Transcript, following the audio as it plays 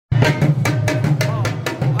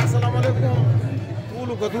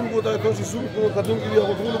کتونکو ته تاسو سو کتونکو دی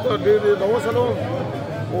غوښتل ته ډېر نو سلام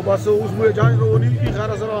او بس اوس مو جان رونی کی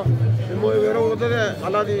خیر سره مو ورو وته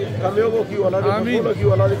الله دې کامیاب کی الله دې مقبول کی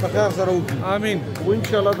الله دې خیر سره وکي امين و ان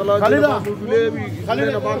شاء الله تعالی دې وی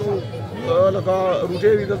خلل باندې لکه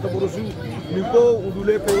روټي وی دلته پروسو نیکو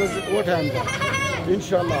ودولې په وټه انده ان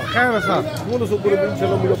شاء الله خیر سره ټول سو پر ان شاء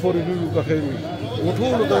الله موږ فوري دیو کا خیر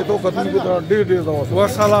وټول ته تو کتونکو ته ډېر دا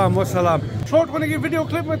والسلام شورٹ ہونے کی ویڈیو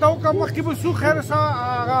کلپ میں تاو کا مخ کی سو خیر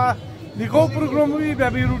سره نیکو پروګرام وی بیا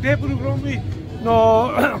به روټي پروګرام وی نو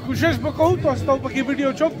کوشش وکړو تاسو ته په کې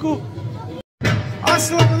ویډیو چوپ کو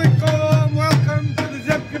السلام علیکم ویلکم ټو د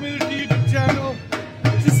زب کمیونټي یوټیوب چینل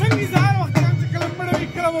چې څنګه زار وخت چې کله مړوي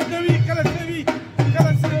کله ودوي کله سوي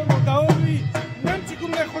کله سره وداوي نن چې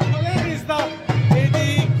کوم له خوشاله رسدا دې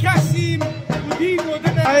کاسیم ودین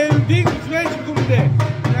ودنه دین څه کوم ده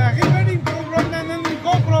هغه باندې پروګرام نه نن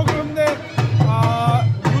کو پروګرام ده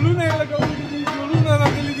ګلونه لګولې ګلونه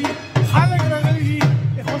راغلي دي خلک راغلي دي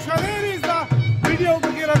خوشاله ویډیو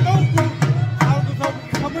وغیرہ تو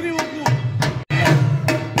خبرې وکړو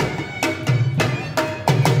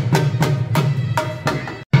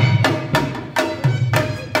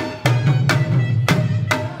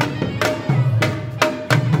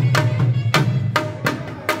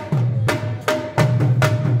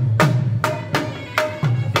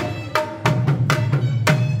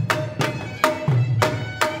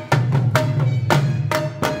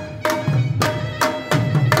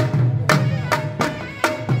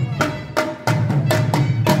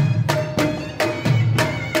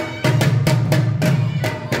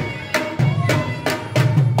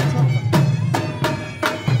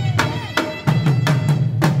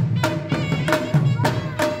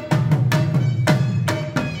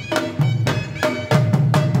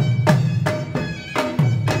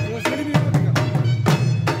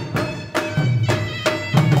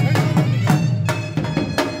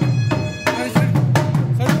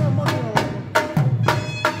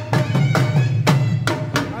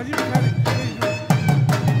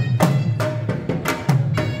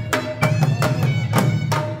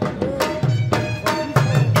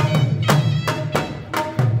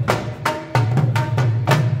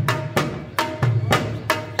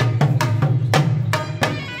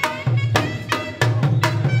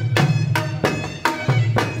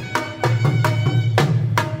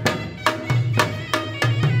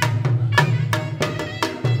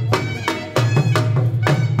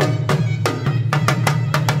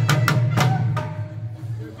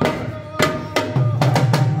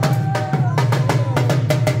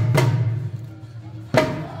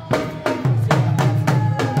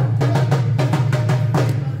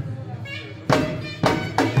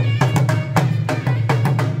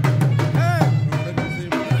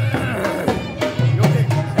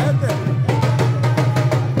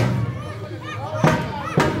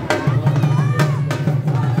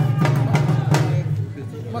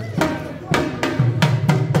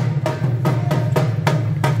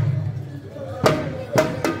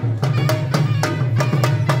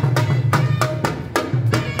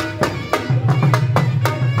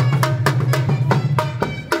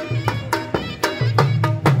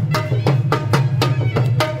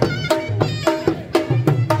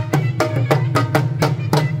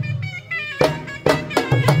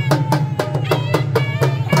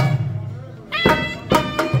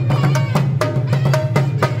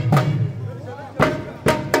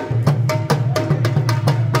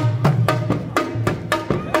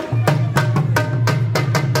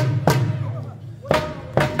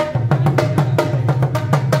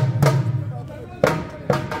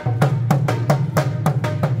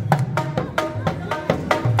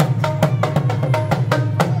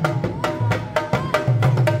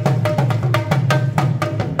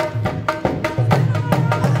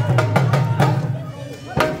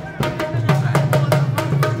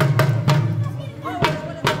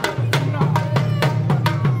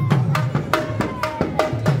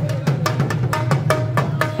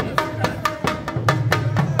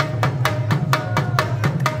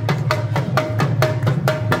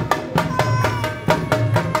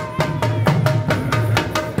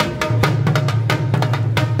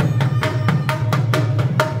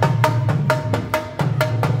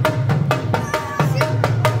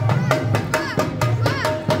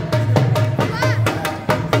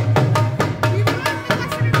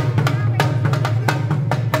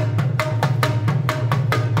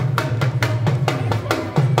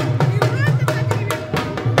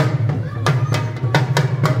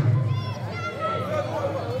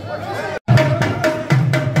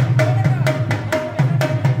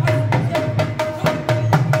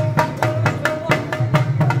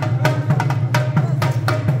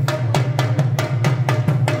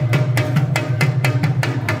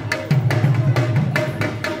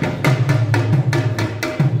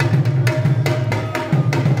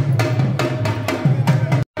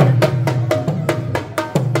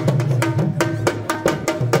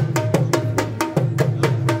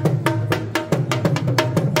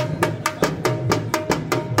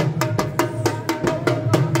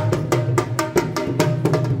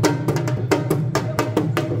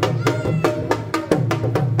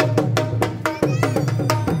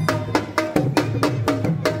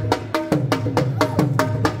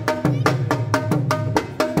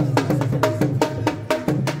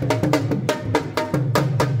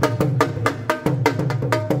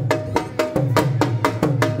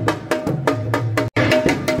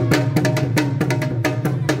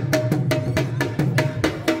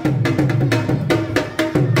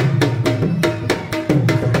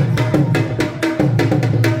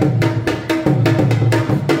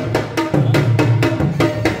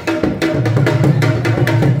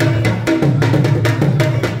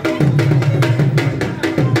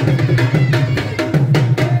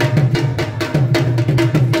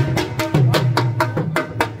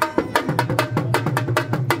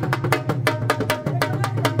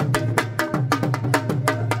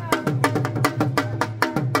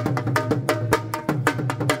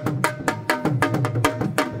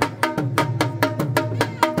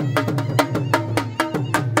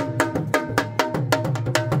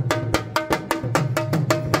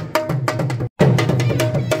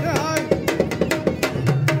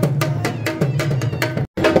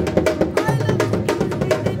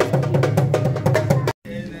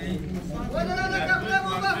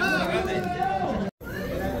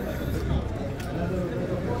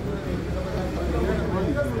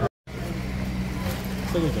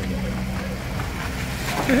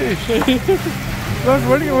बस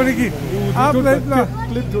बड़ी होने की आपने इतना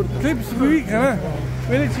क्लिप्स भी है ना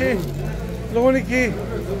मेरे 6 लोगों ने किए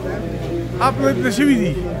आपने इतनी शिवी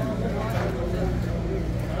दी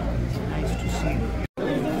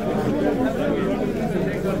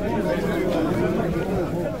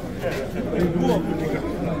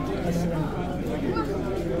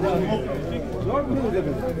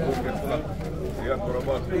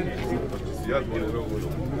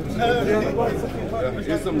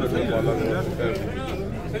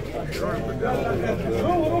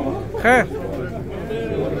खैर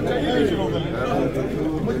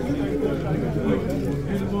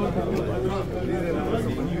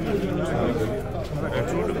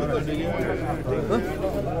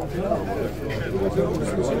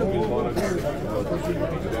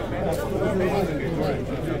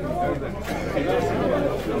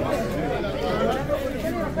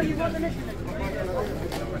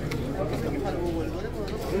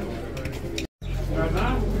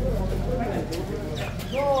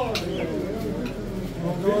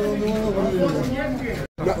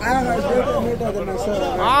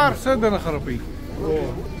صدق خرابي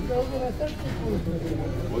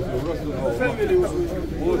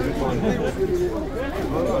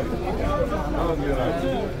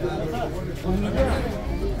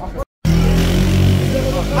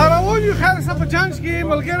حراوني خالص بجانسكي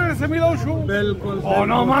ملقينا سميلو شو بالکل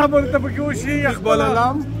انا ما بولت بكوشي اقبال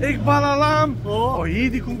علام او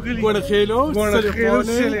يدي كون كلي ګوړ خېلو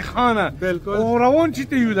سليخ خانه بالکل او روان چې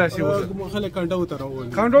ته یو داسې و خلک کانډو ته روان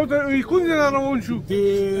کانډو ته کوم ځای روان شو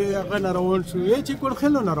دی هغه نه روان شو یې چې ګوړ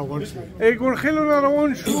خېلو نه روان شو ګوړ خېلو نه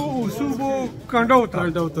روان شو او صوبو کانډو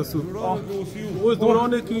ته سو اوس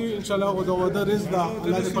دورانه کې ان شاء الله غو د رزق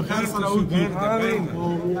الله دې په خیر سره وکړي امين او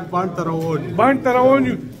باندې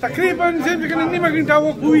روان تقریبا زه فکر نیمه غنټه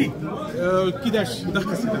وکوي کیداش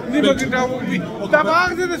دغه نیمه غنټه وکوي دا باغ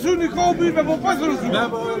دې سونی کوبي په پاسو سو دا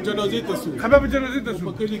جنازې ته سو خبر جنازې ته سو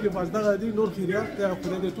په کلی کې بس دغه دي نور خیرات ته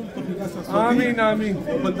خدای دې ټول په خیر سره امين امين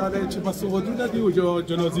بلدا چې بس ودونه دي او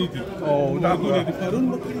جنازې دي او دا دې پرون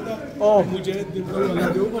مکړه دا او مجاهد دې الله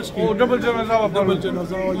دې وبښي او ډبل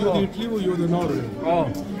جنازه یو دې اټلی او یو د نور او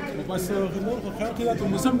بس نور خو خیر کې دا ته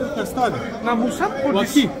موسم ډېر خسته دی نه موسم په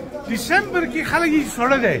دسمبر کې خلک یې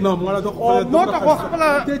سړه دی نه مړه د خپل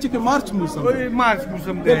ته چې مارچ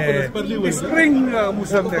موسم دی سپرینګ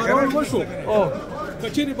موسم دی باران وشو او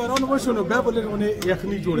کچېری باران وشو نو بیا بلونه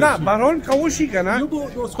یخني جوړه نه باران کوشي کنه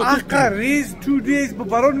اخر ریز 2 days به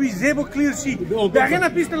باران وی زیبو کلیر شي دغه نه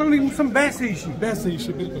پیستلونی موسم باسي شي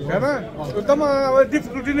بالکل کنه ته ما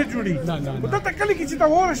ډیفیکلټی نه جوړي نه ته تکلی کې چې تا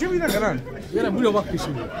وره شي نه کنه یاره موږ وخت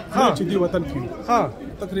شي چې دی وطن کې ها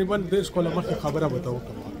تقریبا دیش کوله مخه خبره وته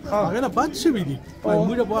هغه نه باد شوی دی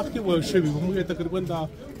موږ په وخت کې و شوی موږ تقریبا دا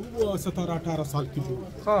 17-18 سال کې وو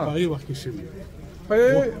هغه وخت کې شوی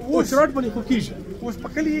او شراټ باندې خو کیږي اوس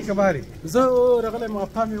پکلی کباري زه رغله ما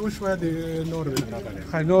پامي وشو د نوروي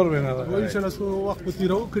راغله نوروي نه وای چې نو وخت په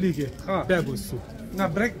تیرو کړی کې بیا ګوسو نه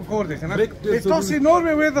بریک پکور دی کنه تاسو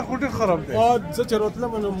نوروي وې د خټه خراب دی او زه چې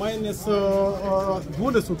راتلم نو ماینس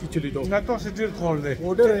 1200 کې چلی دو نه تاسو ډیر خور دی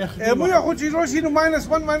اورډر یې مو خو چې راشي نو -1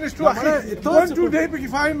 -2 اخر 2 دی په کې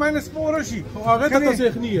فاین -4 راشي هغه ته تاسو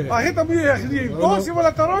یخنی هغه ته مې یخنی تاسو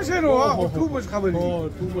ولا تراشه نو تو مش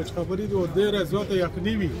خبرې دی او ډیر زیاته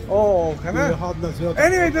یخنی وي او کنه حد نه زیات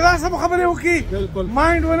اني دا سم خبرې وکي بالکل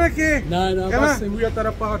مایند ونه کې نه بس موږ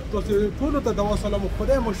طرفه تاسو ټول ته دوا سلام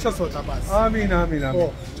خدای مو شسو ته بس امين امين امين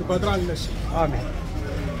چې بدرنګ نشي امين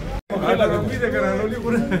هذا امید کړه نو لیکو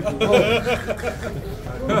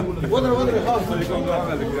ودر خاص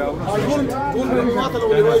ګول ما ته لو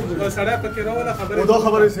وایي سره پکې راوله خبره دا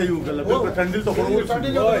خبره صحیح وکړه په کندل ته خورو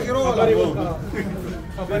ټانډل ته خبره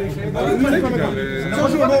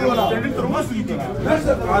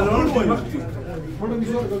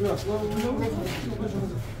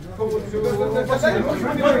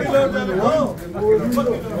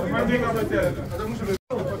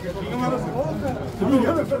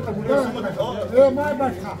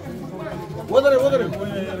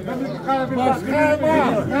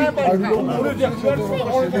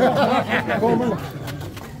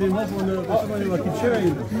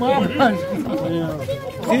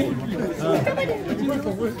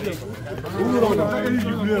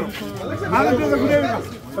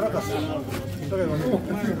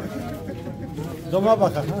Doma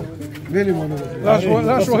baka. Beli mono.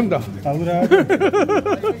 Lash wanda.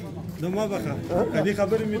 Doma baka. Kadi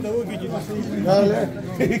khabari mi tawo ki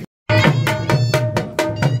ji.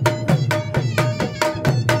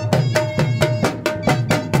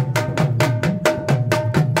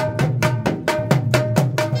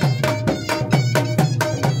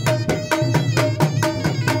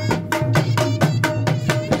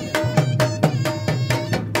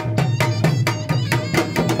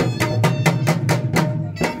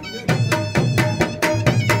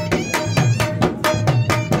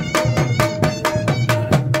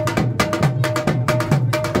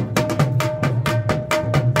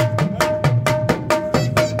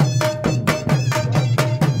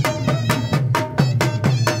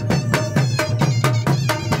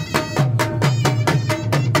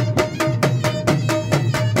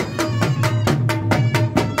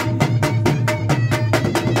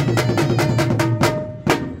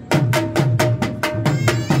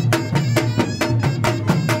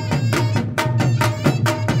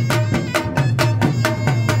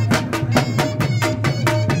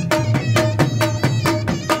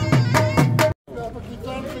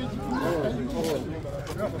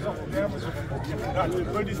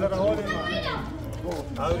 बड़ी सर और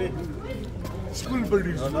आवरे स्कूल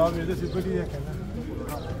बड़ी ना मेरे से बड़ी है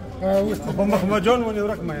कहना उस बम्मा जॉन ونه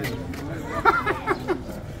ورق ما يعني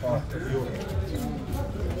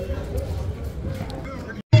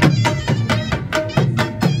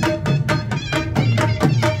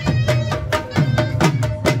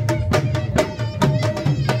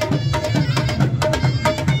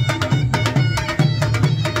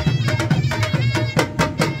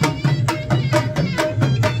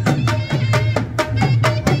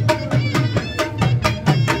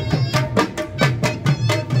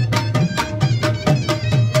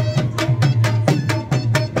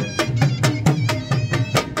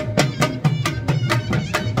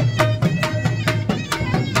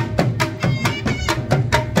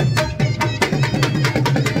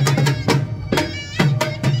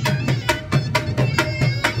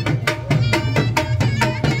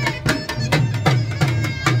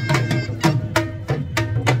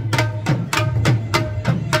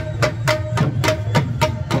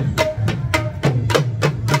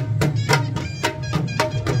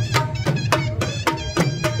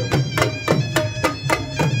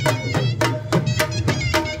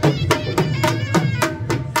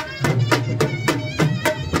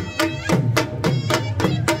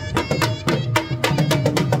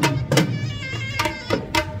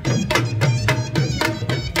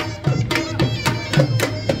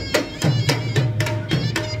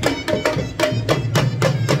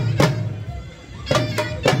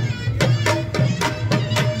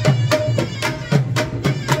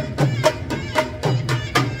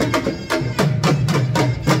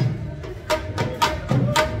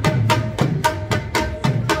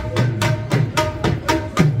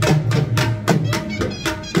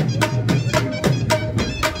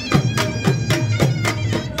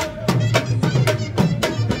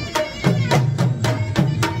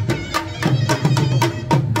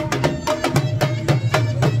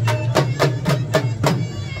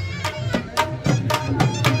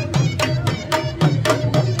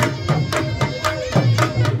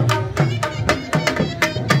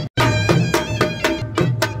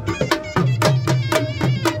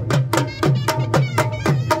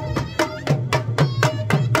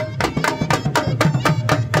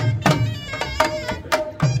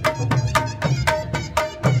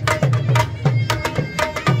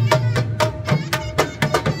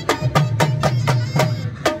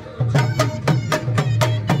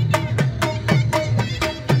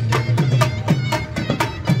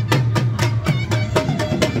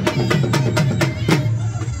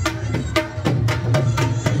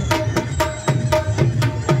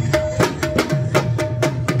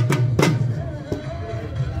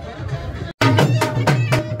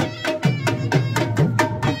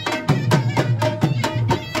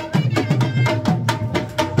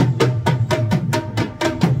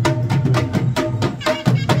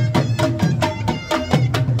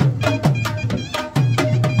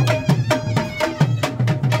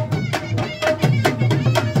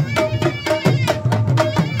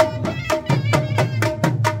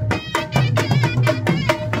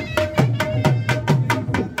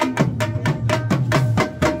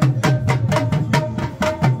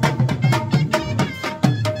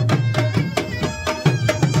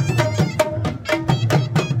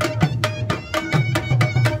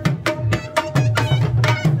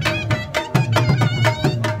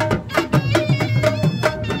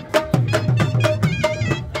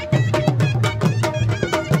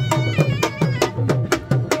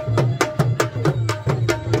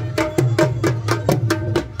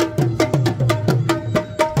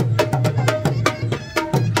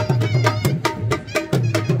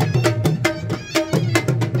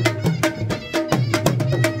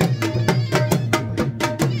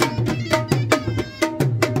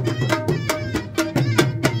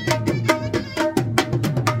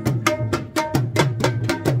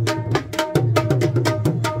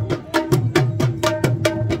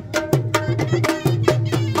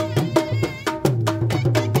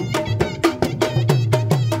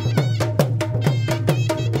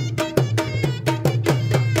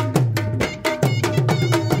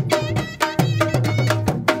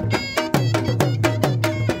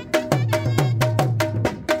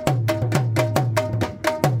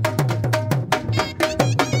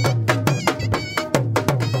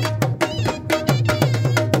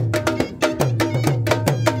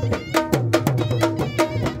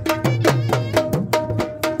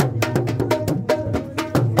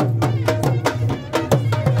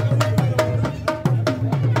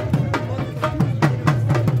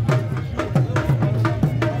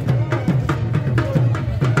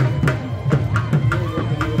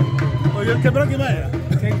quebrou que vai.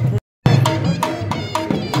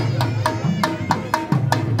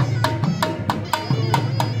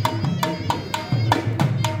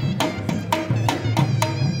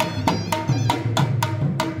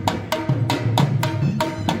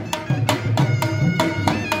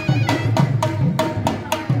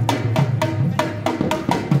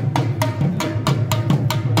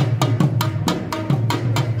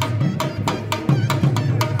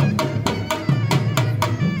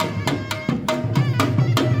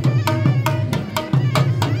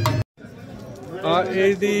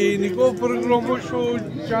 دی نیکو پروګرام شو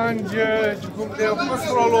چانج چې کوم دی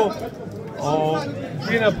مسرولو او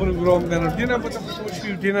دینا پروګرام دی نو دینا په تاسو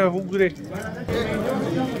شو دینا وګورئ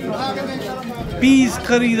پیس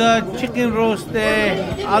خریدا چکن روسٹ ہے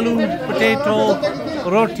آلو پوٹیٹو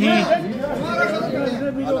روٹی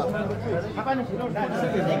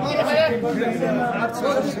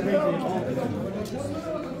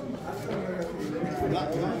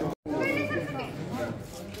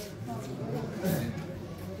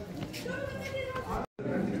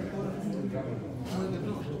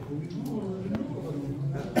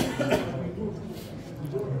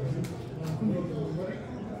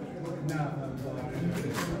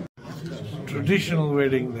traditional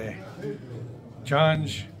wedding there.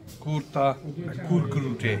 Change, kurta,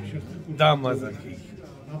 kurkurute, damazaki.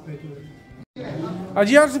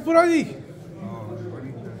 Aji yaar se pura ji.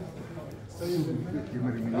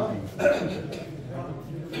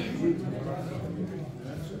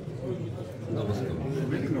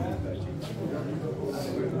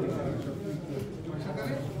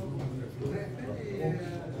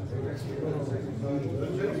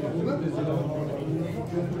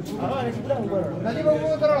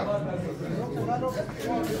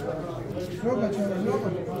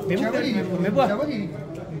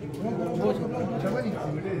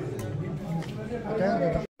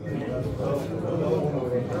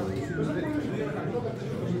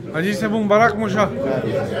 Haji sahab mubarak musha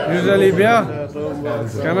usually bia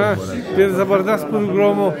kana bir zabardast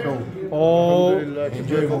program ho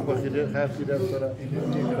enjoy ko khide khas ki dar sara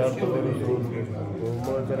dar ko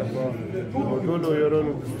mo tarafa dolo yaron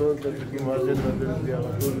doston ta ki mazin nadar dia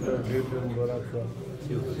dol ta jeet mubarak sha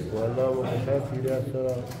wala mo khas ki dar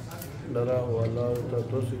sara dara wala ta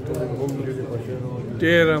tosi ko hum je pashero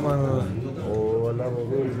tera mana wala mo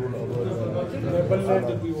gol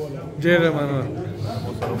tera mana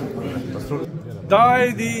dai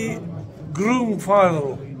di groom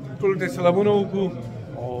father tulte salamuna ku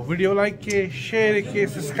video like ke share ke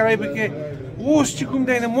subscribe ke wo چې کوم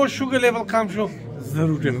دی نه مو شوګر لیول کام شو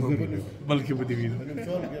ضرور ټیلیفون بلکې په دې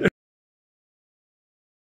ویډیو